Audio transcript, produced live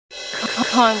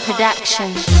Corn Production.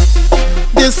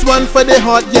 This one for the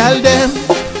hot gal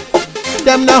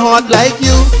them not hot like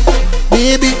you.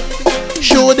 Baby,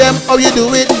 show them how you do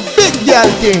it. Big gal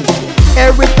thing.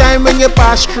 Every time when you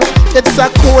pass through, it's a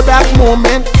Kodak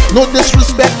moment. No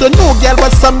disrespect to no gal,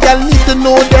 but some gal need to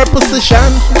know their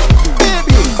position.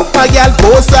 Baby, a gal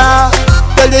poser,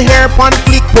 tell your hair pan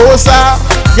fleek poser,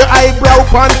 your eyebrow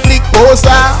pan fleek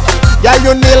poser, gal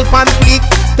your nail pan fleek.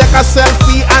 Take a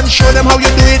selfie and show them how you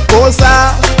do it poser.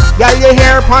 Gal your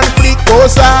hair pan fleek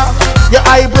poser, your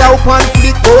eyebrow pan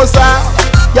fleek poser,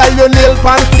 gal your nail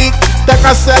pan fleek. Take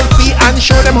a selfie and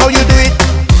show them how you do it.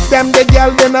 Them the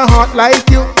gal they not hot like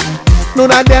you.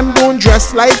 None of them don't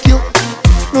dress like you.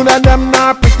 None of them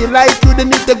not pretty like you. They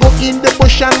need to go in the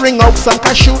bush and ring out some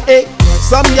cashew, eh.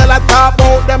 Some gal a talk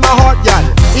about them a hot gal.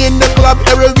 In the club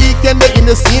every weekend they in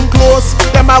the same clothes.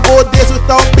 Them a go days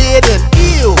without bathing.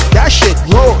 Ew, that shit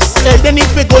gross. Hey, they need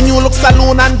to go new look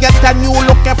salon and get a new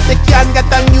look. If they can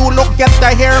get a new look, get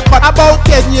a haircut. About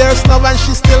 10 years now and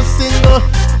she still single.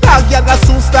 That gal got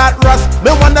soon start rust.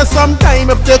 Me wonder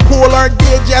sometime if they cool or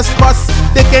they just cuss.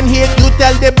 They can hate you,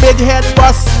 tell the big head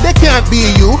boss. They can't be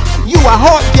you. You a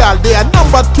hot gal, they are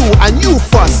number 2 and you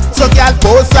fuss. So gal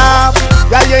pose off.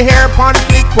 Gal your hair pan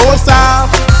fleek pose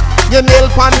off. Your nail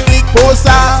pan fleek pose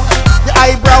off. Your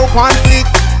eyebrow pan fleek.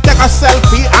 Take a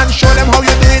selfie and show them how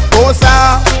you do it pose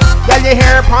off. Gal your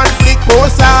hair pan fleek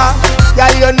pose off.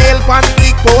 Gal your nail pan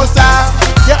fleek pose off.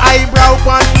 Your eyebrow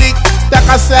pan fleek. Take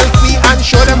a selfie and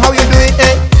show them how you do it,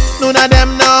 eh. None of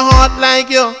them not hot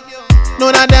like you.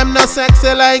 None of them not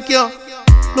sexy like you.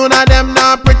 None of them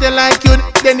not pretty like you.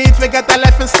 They need to get a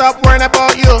life and stop worrying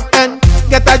about you. And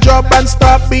get a job and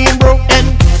stop being broke. And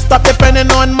stop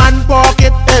depending on man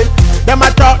pocket, eh. Them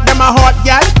a talk, them a hot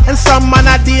gal. And some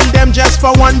man a deal them just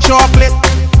for one chocolate.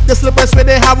 The slippers where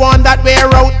they have on that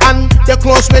wear out, and the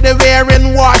clothes where they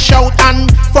wearing wash out, and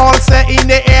false in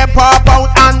the air pop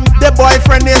out, and the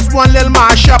boyfriend is one little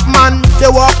mash up man. They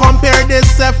will compare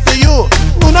themselves to you.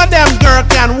 None of them girl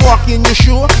can walk in your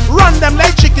shoe. Run them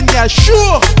like chicken, girl,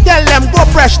 sure. Tell them go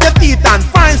brush the teeth and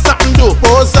find something to do.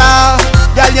 Poser,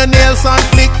 girl your nails on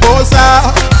fleek. Poser,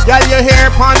 girl your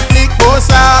hair on fleek.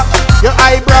 Poser, your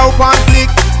eyebrow on fleek.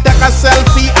 Take a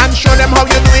selfie and show them how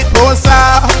you do it. Poser,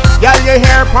 girl your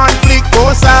hair on fleek.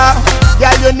 Poser,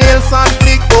 girl your nails on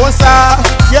fleek. Poser,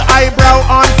 your eyebrow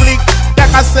on fleek. Take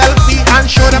a selfie and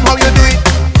show them how you do it.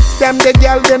 Them the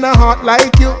girl they not hot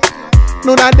like you.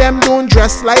 None of them don't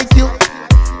dress like you.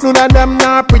 None of them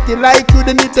not pretty like you.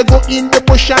 They need to go in the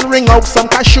bush and ring out some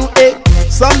cashew, eh.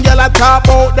 Some gal a talk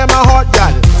about them a hot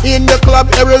gal. In the club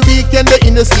every weekend they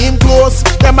in the same clothes.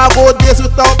 Them a go days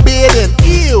without bathing.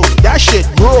 Ew, that shit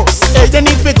gross. Hey, they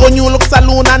need to go new look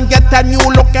salon and get a new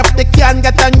look. If they can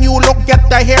get a new look, get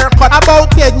a haircut.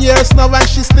 About 10 years now and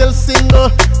she still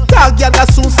single. That gal a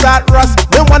soon start rust.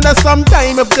 They wonder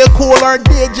sometime if they cool or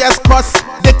they just cuss.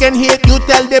 They can hate you,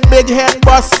 tell the big head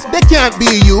boss. They can't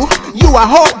be you. You a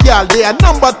hot gal, they are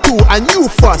number 2 and you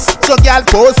fuss. So gal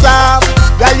pose off.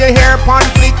 Gal your hair pan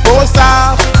fleek pose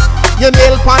off. Your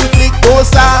nail pan fleek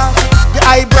pose off. Your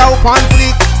eyebrow pan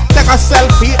fleek. Take a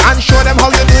selfie and show them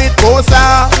how you do it pose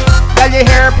off. Gal your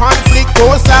hair pan fleek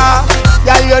pose off.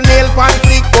 Gal your nail pan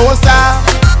fleek pose off.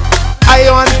 Eye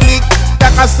on fleek.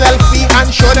 Take a selfie and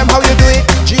show them how you do it.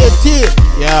 JT,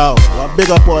 yo, well, big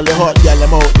up all the hot gal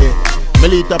them out there.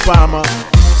 Melita Palmer,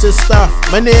 sister,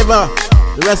 my neighbor.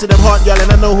 The rest of them hot gal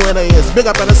and I know who it is. Big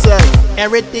up on yourself.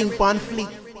 Everything pan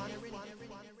fleek.